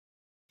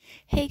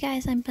Hey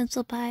guys, I'm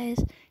Pencil Pies,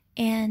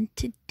 and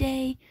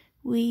today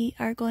we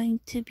are going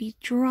to be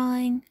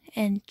drawing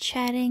and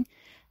chatting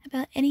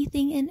about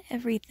anything and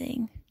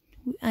everything.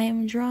 I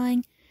am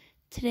drawing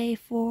today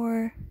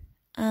for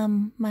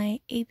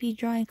my AP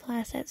drawing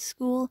class at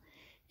school.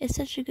 It's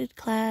such a good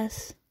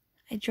class.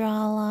 I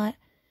draw a lot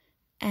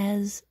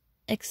as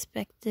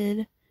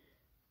expected,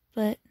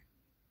 but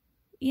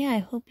yeah, I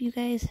hope you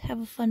guys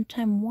have a fun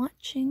time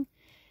watching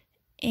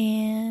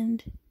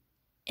and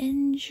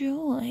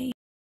enjoy.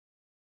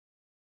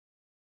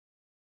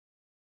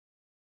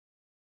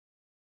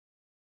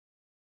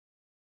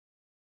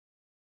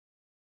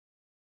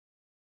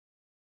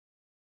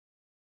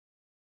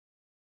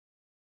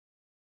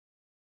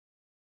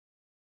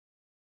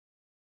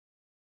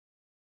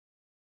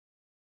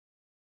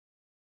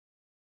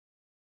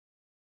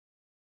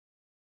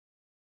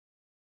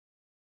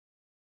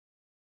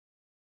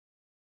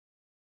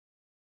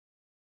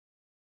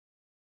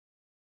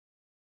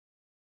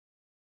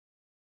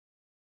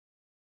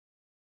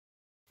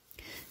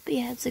 But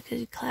yeah, it's a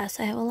good class.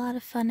 I have a lot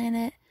of fun in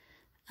it.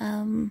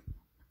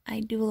 I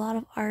do a lot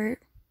of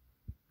art.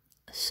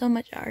 So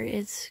much art.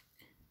 It's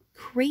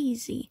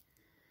crazy.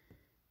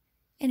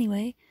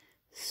 Anyway,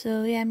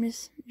 so yeah, I'm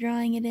just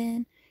drawing it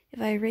in. If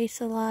I erase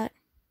a lot,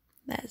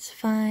 that's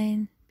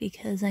fine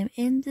because I'm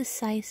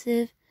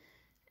indecisive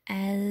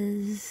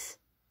as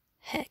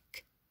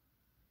heck.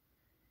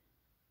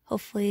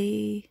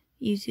 Hopefully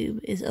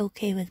YouTube is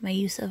okay with my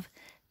use of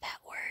that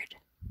word.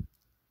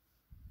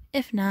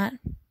 If not,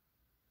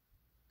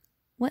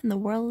 what in the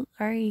world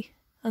are you?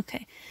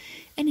 Okay.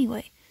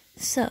 Anyway,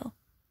 so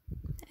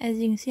as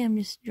you can see, I'm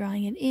just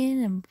drawing it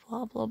in and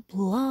blah blah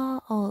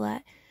blah, all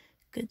that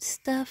good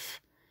stuff.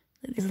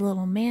 There's a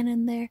little man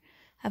in there.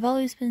 I've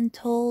always been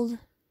told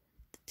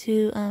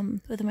to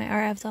with my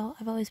art,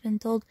 I've always been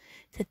told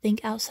to think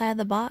outside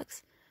the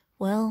box.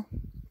 Well,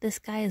 this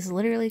guy is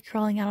literally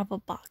crawling out of a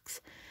box.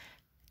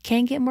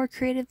 Can't get more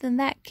creative than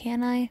that,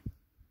 can I?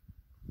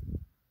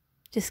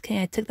 Just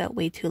kidding, I took that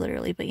way too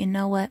literally, but you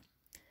know what?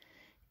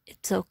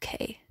 It's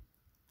okay.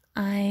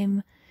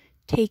 I'm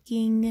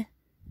taking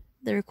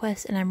the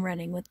request and I'm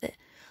running with it.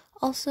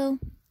 Also,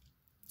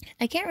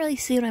 I can't really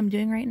see what I'm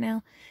doing right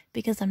now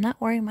because I'm not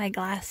wearing my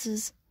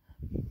glasses,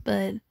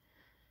 but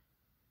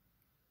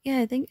yeah,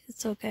 I think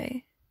it's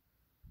okay.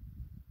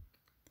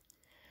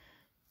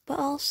 But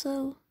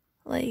also,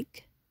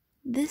 like,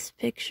 this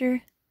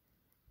picture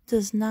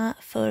does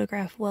not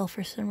photograph well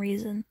for some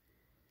reason.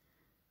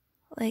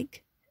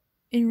 Like,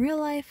 in real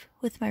life,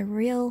 with my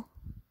real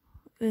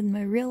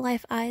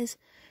life eyes,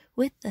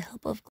 with the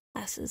help of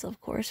glasses, of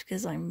course,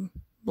 because I'm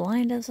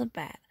blind as a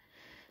bat,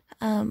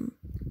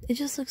 it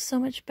just looks so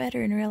much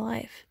better in real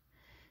life.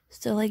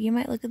 So, like, you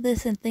might look at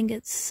this and think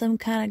it's some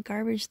kind of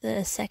garbage that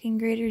a second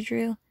grader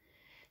drew,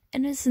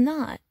 and it's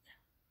not.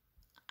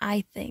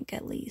 I think,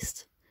 at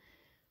least.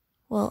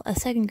 Well, a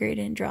second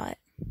grader didn't draw it.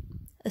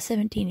 A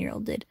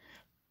 17-year-old did.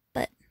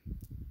 But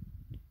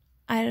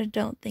I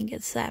don't think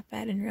it's that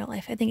bad in real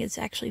life. I think it's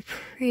actually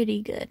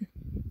pretty good.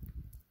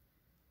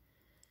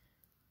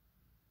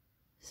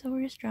 So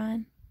we're just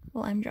drawing.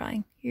 Well, I'm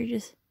drawing. You're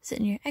just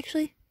sitting here.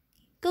 Actually,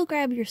 go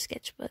grab your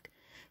sketchbook.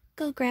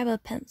 Go grab a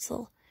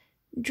pencil.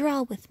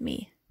 Draw with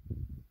me.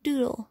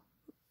 Doodle.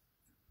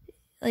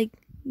 Like,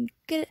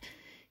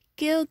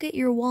 go get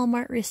your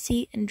Walmart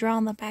receipt and draw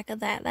on the back of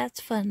that. That's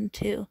fun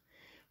too.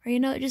 Or, you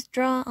know, just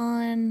draw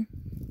on...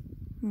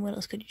 What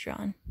else could you draw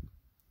on?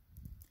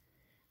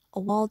 A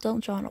wall.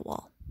 Don't draw on a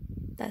wall.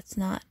 That's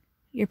not...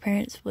 Your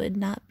parents would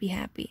not be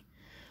happy.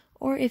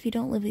 Or if you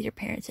don't live with your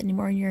parents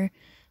anymore and you're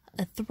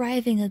a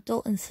thriving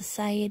adult in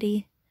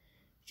society,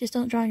 just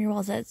don't draw on your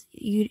walls. Then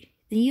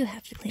you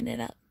have to clean it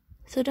up.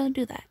 So don't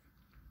do that.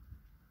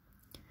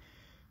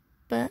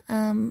 But,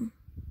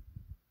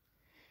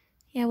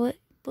 yeah, what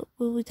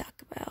will we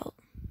talk about?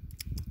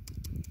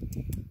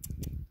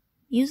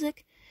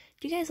 Music?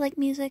 Do you guys like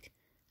music?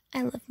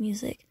 I love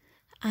music.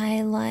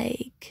 I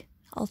like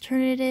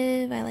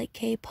alternative, I like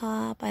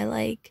K-pop, I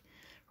like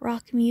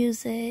rock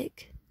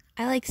music,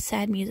 I like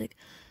sad music.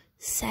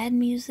 Sad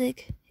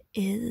music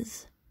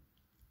is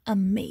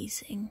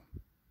amazing.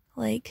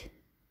 Like,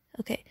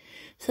 okay,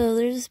 so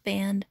there's this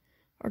band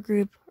or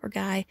group or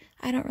guy,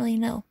 I don't really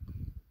know,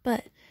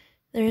 but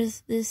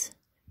there's this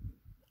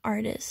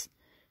artist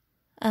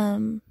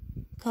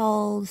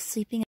called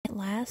Sleeping at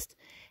Last,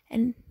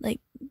 and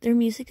like their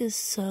music is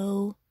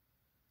so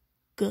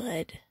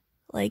good.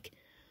 Like,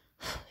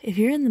 if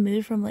you're in the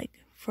mood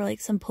for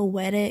some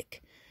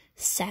poetic,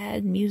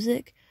 sad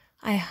music,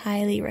 I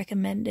highly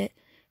recommend it.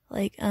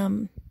 Like,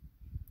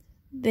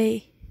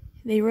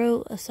 they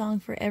wrote a song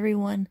for every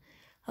one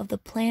of the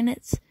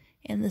planets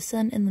and the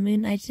sun and the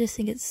moon. I just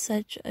think it's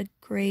such a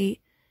great,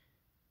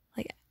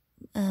 like,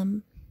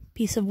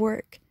 piece of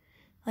work.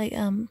 Like,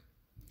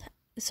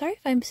 sorry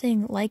if I'm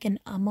saying like and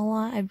a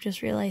lot, I've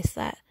just realized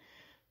that.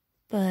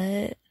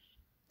 But,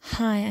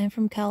 hi, I'm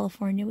from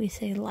California, we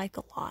say like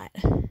a lot.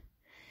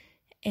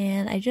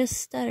 And I just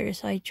stutter,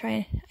 so I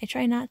try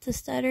not to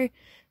stutter,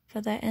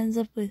 but that ends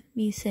up with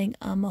me saying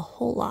a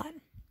whole lot.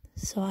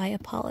 So I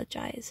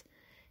apologize.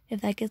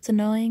 If that gets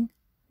annoying,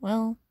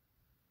 well,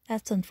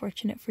 that's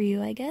unfortunate for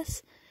you, I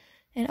guess.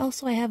 And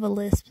also I have a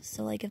lisp,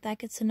 so like if that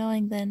gets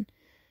annoying, then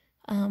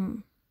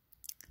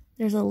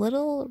there's a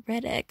little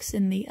red X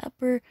in the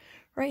upper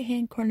right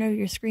hand corner of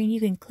your screen. You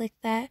can click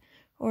that,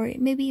 or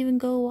maybe even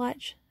go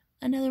watch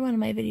another one of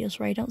my videos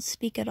where I don't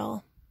speak at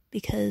all,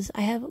 because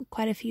I have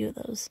quite a few of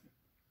those.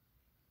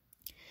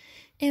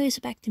 Anyways,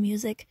 back to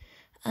music.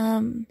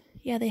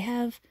 Yeah, they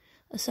have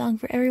a song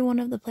for every one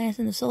of the planets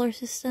in the solar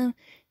system.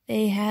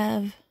 They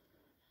have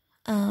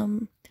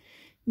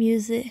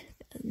music.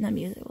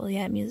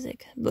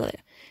 But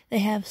they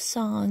have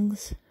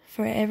songs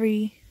for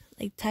every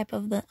like type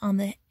of on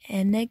the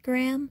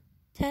Enneagram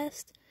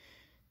test,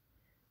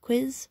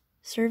 quiz,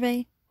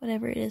 survey,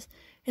 whatever it is.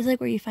 It's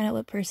like where you find out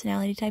what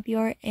personality type you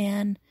are,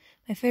 and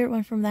my favorite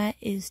one from that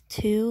is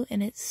 2,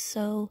 and it's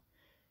so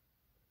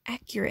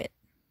accurate,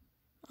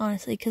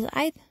 honestly, because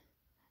I've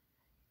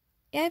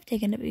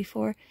taken it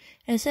before,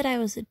 and it said I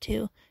was a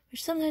 2,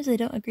 which sometimes I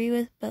don't agree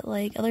with, but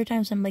like other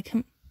times I'm like,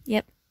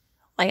 yep,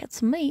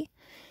 that's me.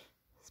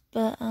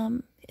 But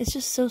it's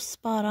just so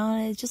spot on.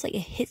 It's just like it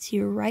hits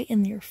you right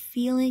in your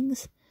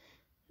feelings,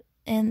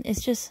 and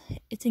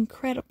it's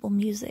incredible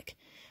music.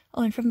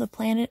 Oh, and from the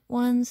planet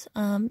ones,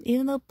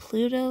 even though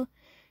Pluto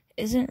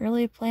isn't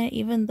really a planet,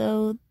 even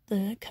though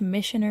the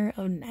commissioner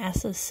of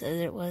NASA said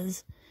it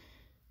was,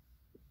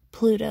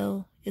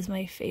 Pluto is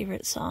my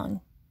favorite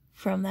song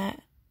from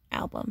that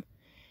album.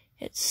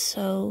 It's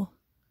so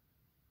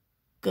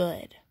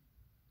good.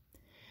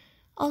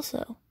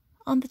 Also,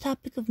 on the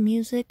topic of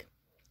music,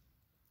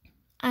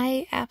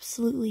 I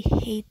absolutely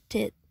hate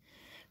it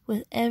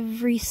with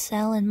every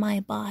cell in my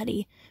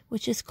body,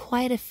 which is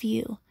quite a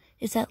few.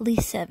 It's at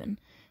least 7.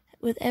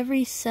 With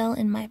every cell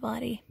in my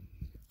body,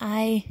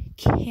 I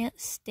can't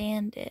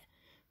stand it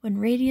when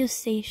radio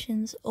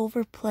stations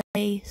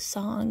overplay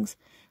songs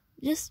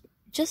just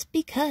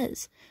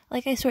because.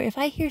 Like, I swear, if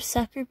I hear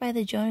Sucker by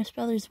the Jonas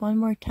Brothers one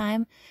more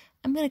time,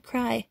 I'm gonna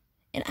cry.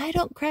 And I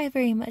don't cry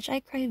very much. I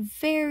cry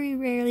very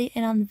rarely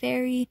and on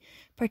very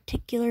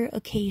particular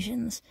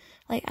occasions.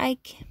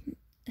 Like,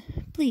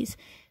 please,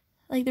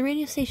 like the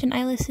radio station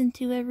I listen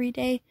to every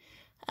day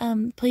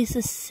plays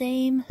the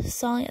same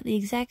song at the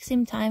exact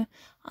same time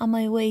on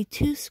my way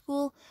to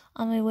school,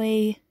 on my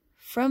way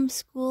from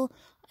school,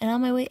 and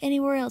on my way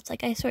anywhere else.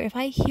 Like, I swear, if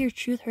I hear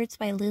Truth Hurts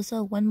by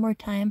Lizzo one more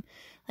time,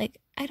 like,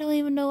 I don't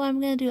even know what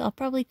I'm gonna do. I'll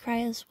probably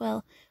cry as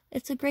well.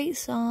 It's a great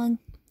song.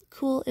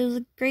 Cool. It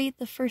was great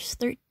the first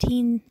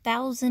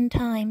 13,000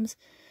 times,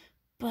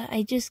 but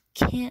I just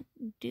can't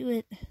do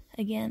it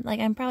again.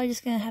 Like, I'm probably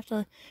just gonna have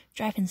to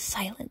drive in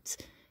silence,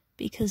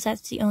 because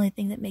that's the only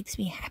thing that makes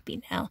me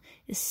happy now,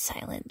 is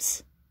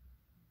silence.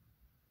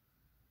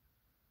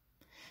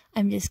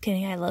 I'm just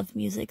kidding. I love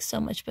music so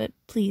much, but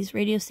please,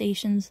 radio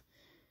stations,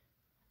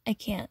 I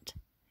can't.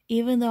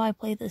 Even though I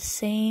play the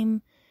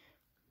same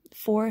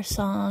 4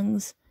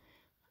 songs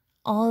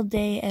all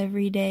day,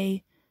 every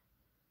day,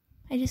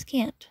 I just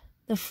can't.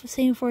 The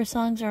same 4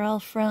 songs are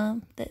all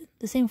from,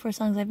 the same 4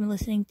 songs I've been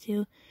listening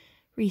to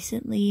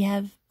recently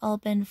have all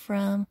been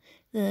from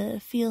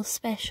the Feel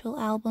Special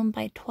album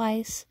by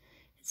Twice.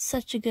 It's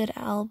such a good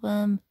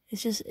album.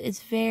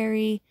 It's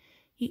very,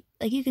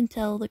 like, you can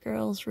tell the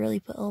girls really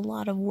put a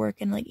lot of work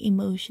and like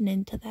emotion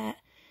into that.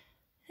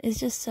 It's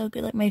just so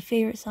good. Like, my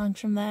favorite songs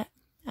from that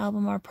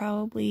album are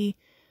probably,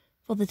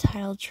 well, the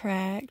title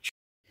track,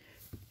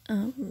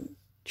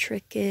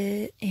 Trick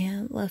It,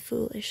 and Love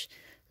Foolish.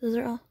 Those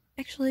are all,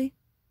 actually,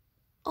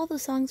 all the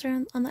songs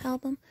on the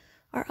album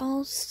are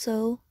all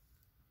so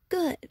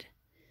good.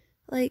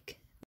 Like,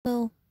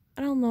 well,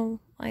 I don't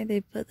know why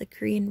they put the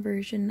Korean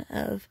version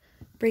of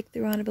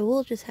Breakthrough on it, but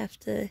we'll just have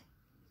to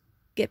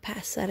get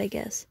past that, I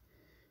guess.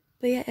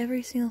 But yeah,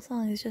 every single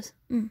song is just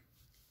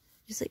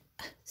like,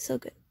 so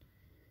good.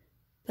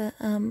 But,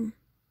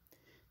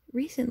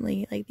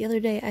 recently, like the other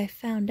day, I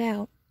found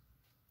out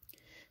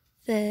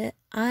that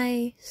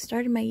I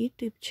started my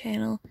YouTube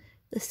channel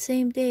the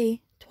same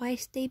day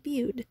Twice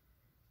debuted.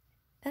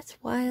 That's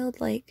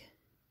wild. Like,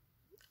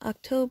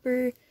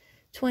 October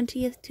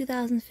 20th,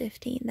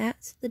 2015.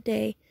 That's the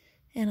day.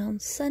 And on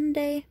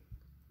Sunday,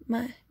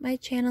 my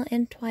channel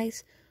and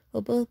Twice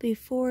will both be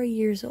 4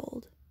 years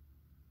old.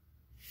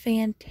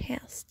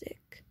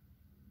 Fantastic.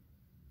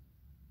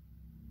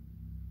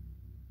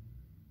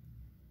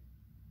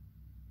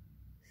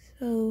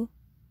 So,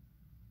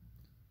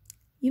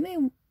 you may,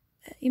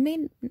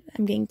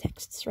 I'm getting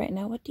texts right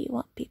now. What do you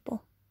want,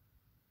 people?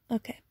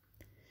 Okay.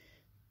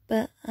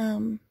 But,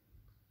 what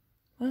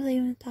was I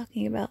even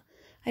talking about?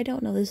 I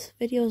don't know. This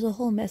video is a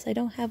whole mess. I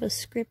don't have a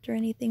script or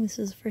anything. This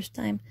is the first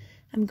time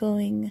I'm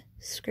going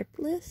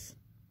scriptless.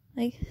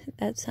 Like,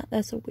 that's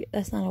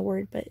not a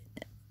word, but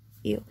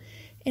ew.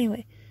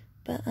 Anyway,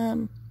 but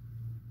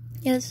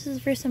yeah, this is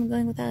the first time I'm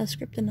going without a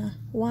script in a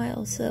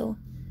while, so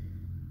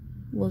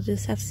we'll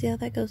just have to see how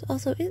that goes.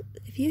 Also,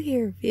 if you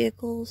hear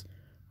vehicles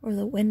or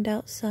the wind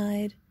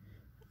outside,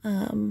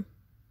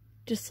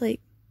 just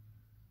like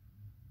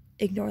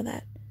ignore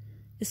that.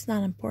 It's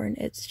not important.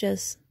 It's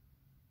just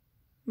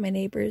my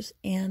neighbors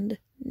and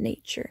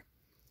nature.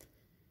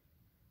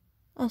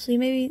 Also, you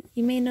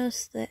may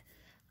notice that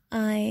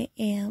I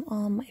am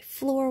on my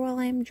floor while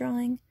I'm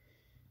drawing.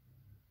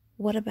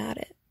 What about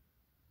it?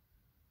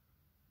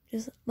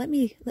 Just let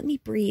me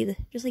breathe.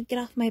 Just like get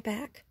off my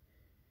back.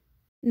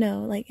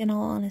 No, like in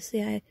all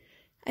honesty, I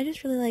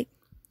just really like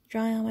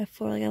drawing on my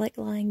floor. Like I like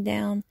lying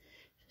down,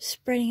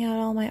 spreading out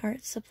all my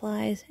art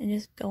supplies and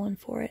just going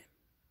for it.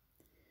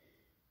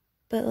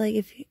 But like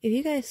if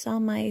you guys saw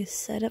my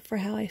setup for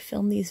how I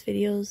film these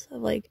videos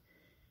of like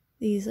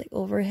these like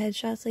overhead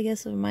shots, I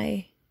guess, of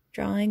my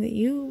drawing, that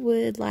you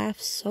would laugh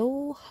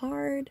so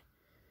hard.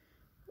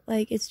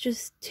 Like it's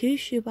just 2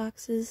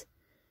 shoeboxes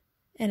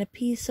and a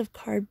piece of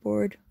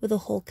cardboard with a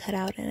hole cut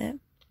out in it.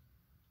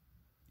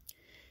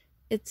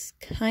 It's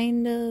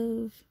kind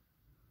of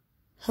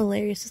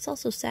hilarious. It's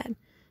also sad,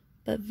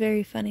 but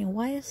very funny.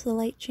 Why is the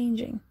light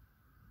changing?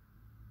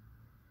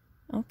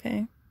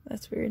 Okay,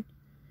 that's weird.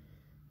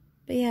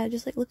 But yeah,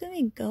 just like look at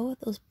me go with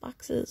those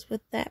boxes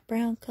with that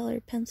brown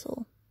colored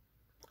pencil.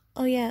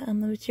 Oh yeah, the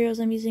materials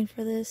I'm using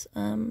for this,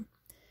 I'm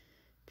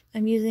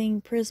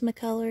using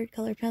Prismacolor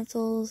colored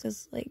pencils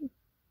because like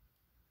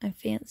I'm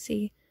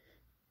fancy.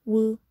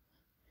 Woo.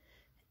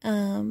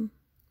 I'm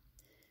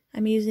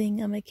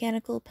using a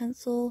mechanical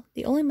pencil.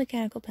 The only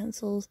mechanical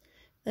pencils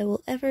that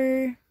will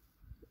ever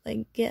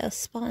like get a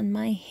spot in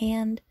my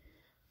hand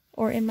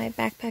or in my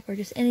backpack or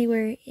just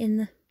anywhere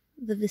in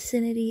the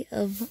vicinity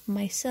of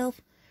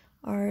myself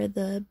are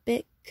the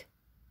Bic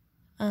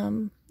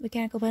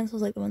mechanical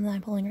pencils, like the one that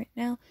I'm holding right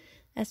now.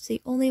 That's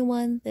the only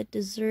one that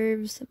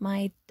deserves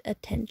my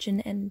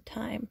attention and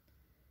time.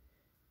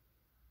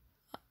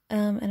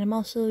 And I'm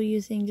also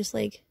using just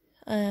like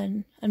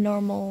a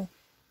normal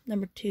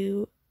number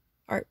 2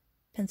 art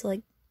pencil.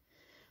 Like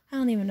I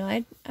don't even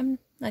know. I'm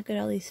not good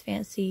at all these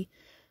fancy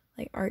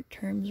like art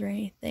terms or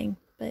anything.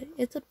 But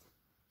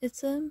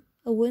it's a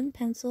wooden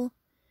pencil.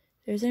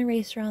 There's an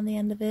eraser on the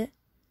end of it.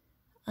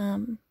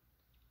 You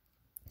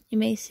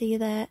may see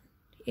that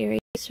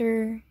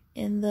eraser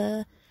in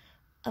the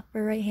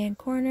upper right hand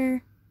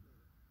corner.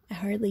 I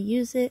hardly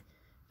use it,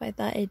 but I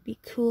thought it'd be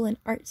cool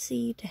and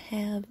artsy to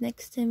have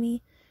next to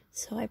me,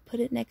 so I put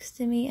it next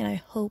to me, and I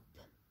hope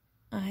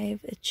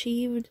I've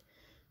achieved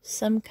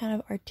some kind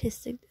of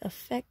artistic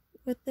effect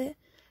with it,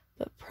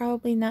 but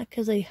probably not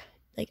because I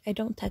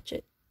don't touch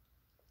it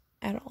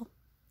at all.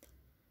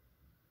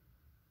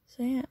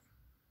 So yeah.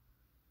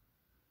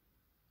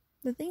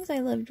 The things I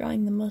love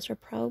drawing the most are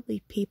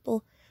probably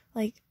people.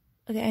 Like,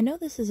 okay, I know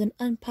this is an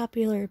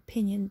unpopular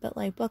opinion, but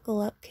like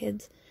buckle up,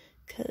 kids,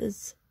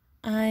 because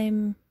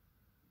I'm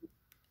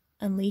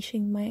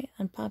unleashing my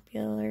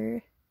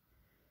unpopular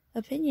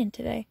opinion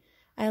today.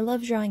 I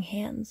love drawing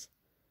hands.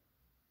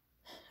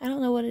 I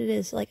don't know what it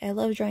is. Like, I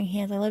love drawing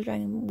hands. I love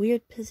drawing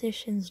weird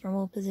positions,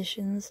 normal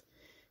positions,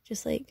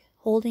 just like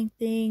holding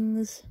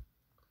things,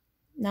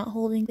 not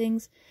holding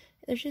things.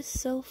 They're just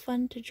so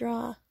fun to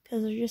draw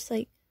because they're just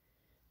like,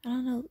 I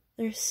don't know,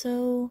 there's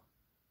so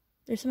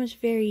much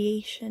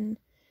variation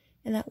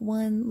in that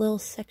one little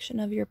section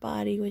of your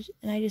body,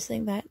 and I just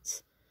think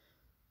that's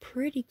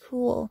pretty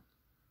cool.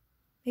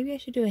 Maybe I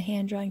should do a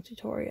hand drawing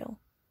tutorial.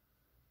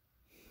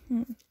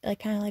 Like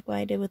kind of like what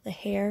I did with the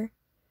hair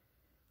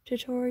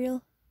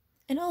tutorial.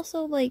 And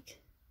also like,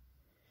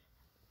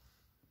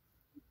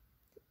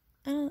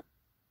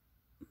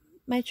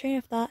 my train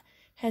of thought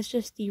has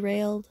just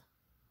derailed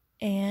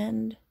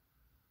and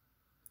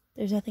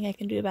there's nothing I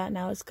can do about it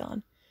now. It's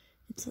gone.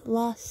 It's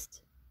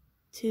lost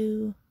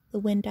to the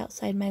wind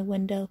outside my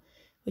window,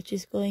 which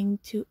is going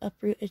to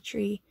uproot a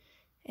tree.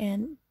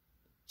 And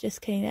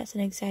just kidding, that's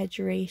an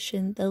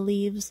exaggeration. A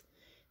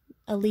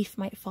leaf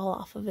might fall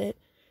off of it.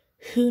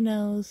 Who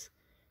knows?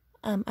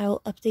 I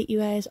will update you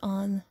guys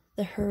on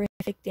the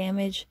horrific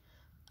damage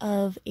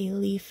of a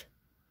leaf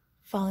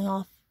falling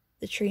off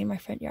the tree in my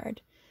front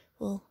yard.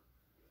 We'll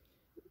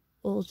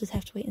just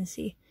have to wait and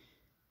see.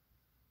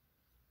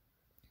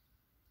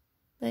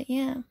 But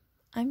yeah,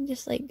 I'm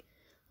just like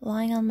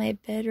lying on my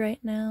bed right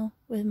now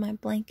with my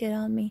blanket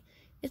on me.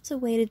 It's a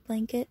weighted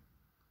blanket.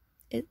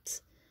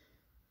 It's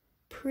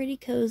pretty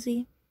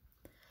cozy.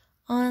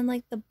 On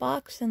like the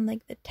box and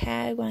like the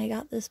tag when I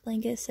got this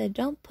blanket said,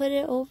 don't put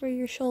it over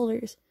your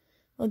shoulders.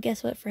 Well,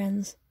 guess what,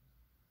 friends?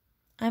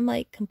 I'm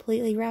like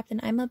completely wrapped, and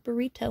I'm a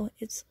burrito.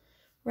 It's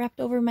wrapped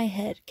over my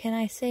head. Can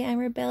I say I'm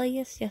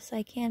rebellious? Yes,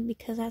 I can,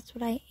 because that's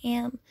what I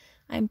am.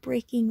 I'm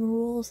breaking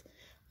rules.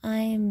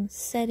 I'm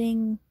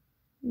setting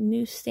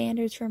new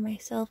standards for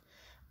myself.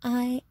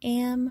 I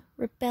am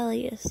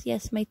rebellious.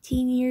 Yes, my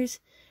teen years,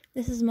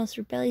 this is the most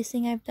rebellious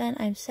thing I've done.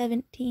 I'm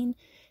 17,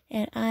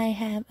 and I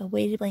have a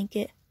weighted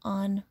blanket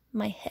on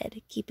my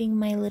head, keeping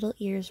my little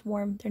ears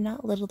warm. They're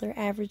not little, they're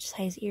average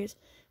size ears,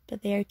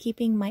 but they are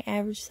keeping my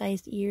average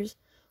sized ears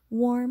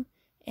warm,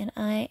 and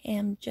I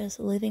am just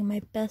living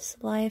my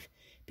best life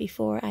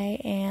before I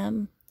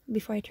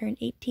turn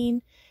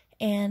 18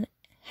 and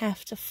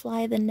have to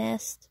fly the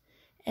nest,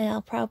 and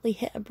I'll probably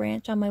hit a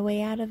branch on my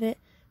way out of it,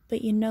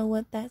 but you know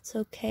what, that's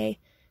okay,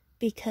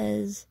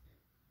 because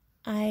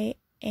I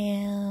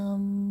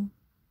am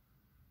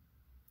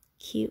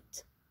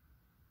cute.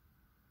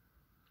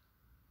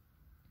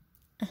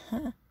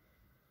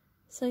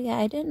 So yeah,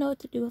 I didn't know what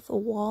to do with the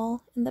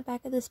wall in the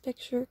back of this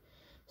picture.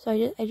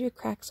 So I drew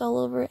cracks all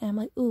over it, and I'm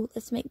like, ooh,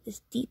 let's make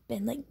this deep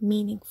and like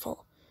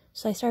meaningful.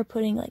 So I started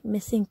putting like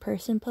missing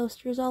person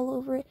posters all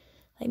over it.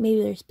 Like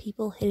maybe there's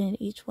people hidden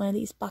in each one of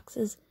these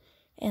boxes,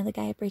 and the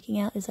guy breaking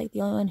out is like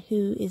the only one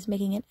who is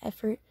making an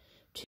effort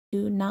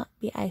to not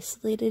be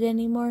isolated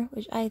anymore,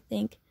 which I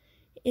think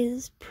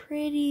is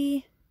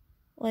pretty,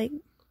 like,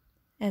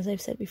 as I've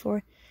said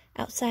before,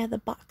 outside of the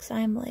box.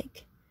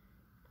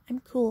 I'm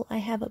cool. I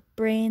have a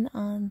brain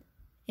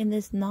in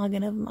this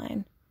noggin of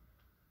mine.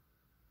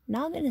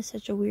 Noggin is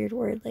such a weird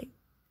word,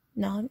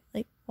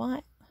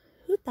 why?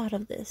 Who thought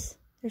of this?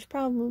 There's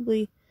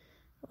probably,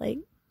 like,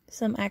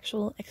 some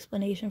actual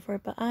explanation for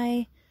it, but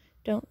I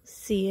don't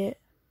see it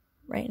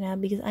right now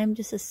because I'm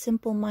just a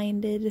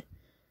simple-minded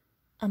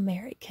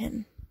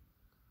American.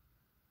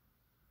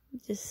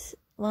 Just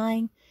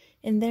lying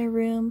in their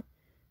room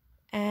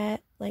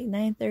at, like,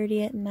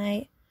 9:30 at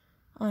night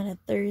on a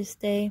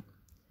Thursday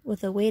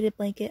with a weighted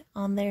blanket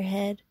on their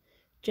head,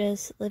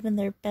 just living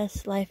their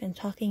best life and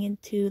talking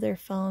into their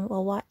phone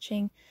while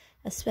watching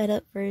a sped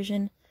up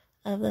version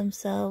of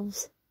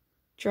themselves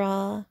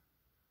draw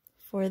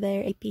for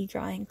their AP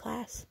drawing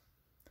class.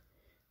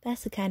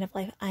 That's the kind of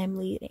life I'm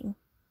leading.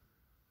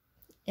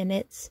 And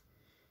it's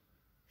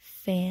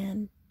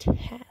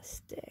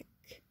fantastic,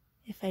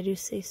 if I do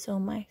say so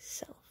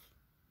myself.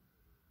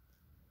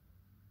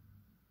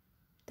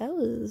 That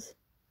was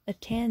a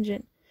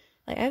tangent.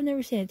 Like, I've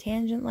never seen a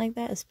tangent like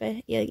that,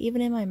 especially, like,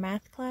 even in my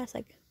math class,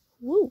 like,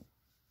 woo.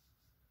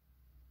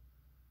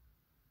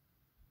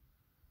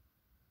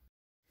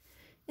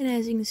 And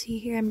as you can see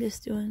here, I'm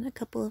just doing a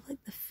couple of,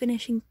 like, the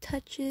finishing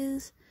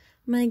touches.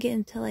 I'm gonna get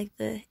into, like,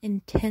 the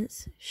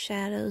intense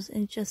shadows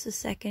in just a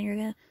second. You're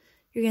gonna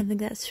think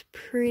that's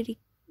pretty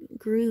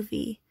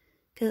groovy,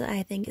 because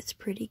I think it's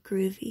pretty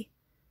groovy.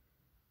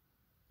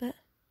 But,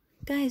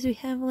 guys, we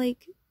have,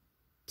 like,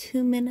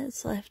 2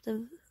 minutes left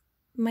of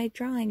my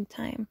drawing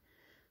time.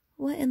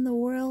 What in the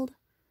world?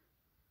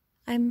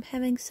 I'm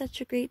having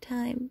such a great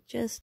time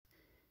just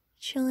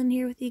chilling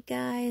here with you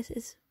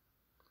guys.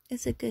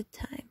 It's a good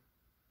time.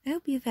 I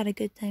hope you've had a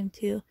good time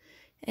too.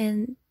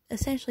 And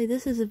essentially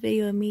this is a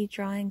video of me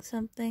drawing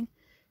something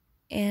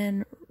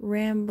and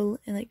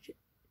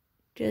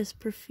just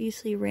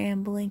profusely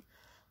rambling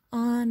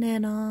on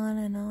and on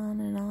and on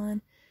and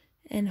on,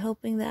 and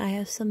hoping that I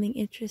have something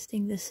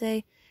interesting to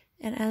say.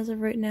 And as of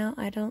right now,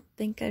 I don't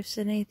think I've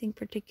said anything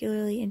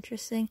particularly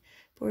interesting,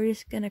 but we're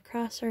just going to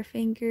cross our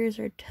fingers,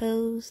 our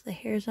toes, the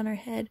hairs on our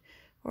head,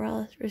 or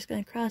else we're just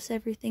going to cross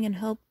everything and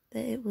hope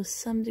that it was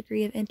some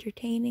degree of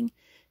entertaining,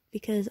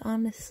 because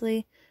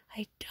honestly,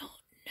 I don't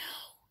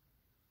know.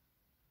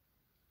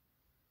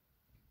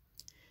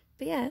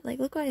 But yeah, like,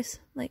 look what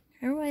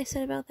remember what I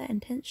said about that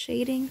intense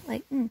shading?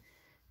 Like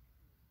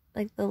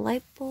the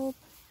light bulb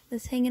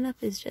that's hanging up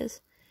is just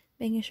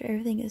making sure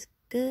everything is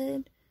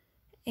good,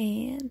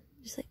 and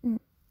just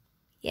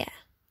yeah,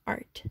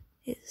 art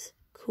is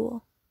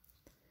cool.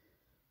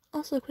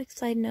 Also, a quick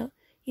side note,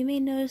 you may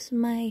notice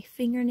my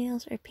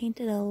fingernails are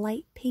painted a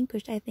light pink,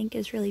 which I think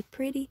is really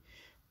pretty,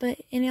 but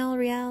in all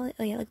reality,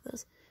 oh yeah, look at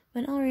those.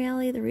 But in all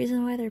reality, the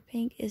reason why they're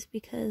pink is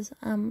because,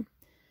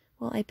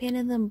 well, I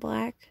painted them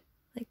black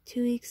like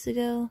 2 weeks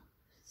ago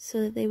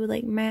so that they would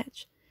like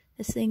match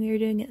this thing we were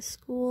doing at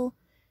school.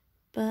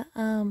 But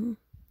the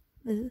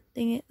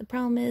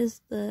problem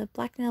is the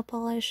black nail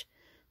polish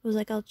was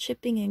like all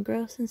chipping and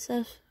gross and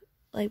stuff,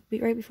 like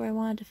right before I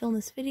wanted to film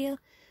this video.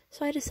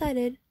 So I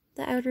decided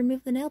that I would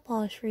remove the nail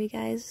polish for you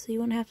guys so you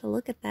wouldn't have to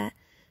look at that.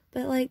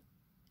 But like,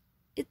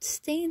 it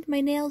stained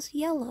my nails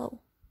yellow.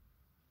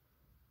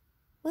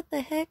 What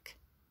the heck?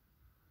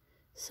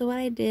 So what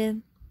I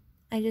did,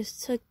 I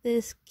just took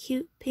this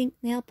cute pink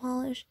nail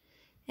polish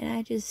and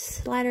I just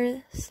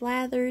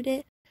slathered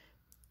it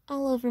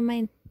all over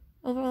my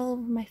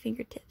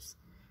fingertips.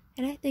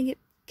 And I think it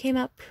came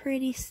out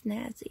pretty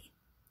snazzy.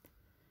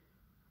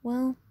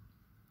 Well,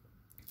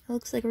 it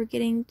looks like we're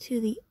getting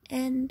to the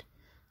end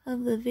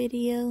of the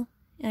video,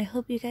 and I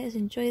hope you guys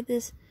enjoyed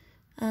this.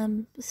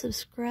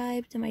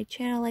 Subscribe to my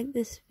channel, like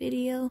this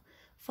video,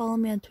 follow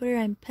me on Twitter,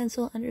 I'm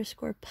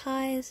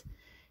pencil_pies,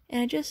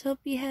 and I just hope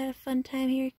you had a fun time here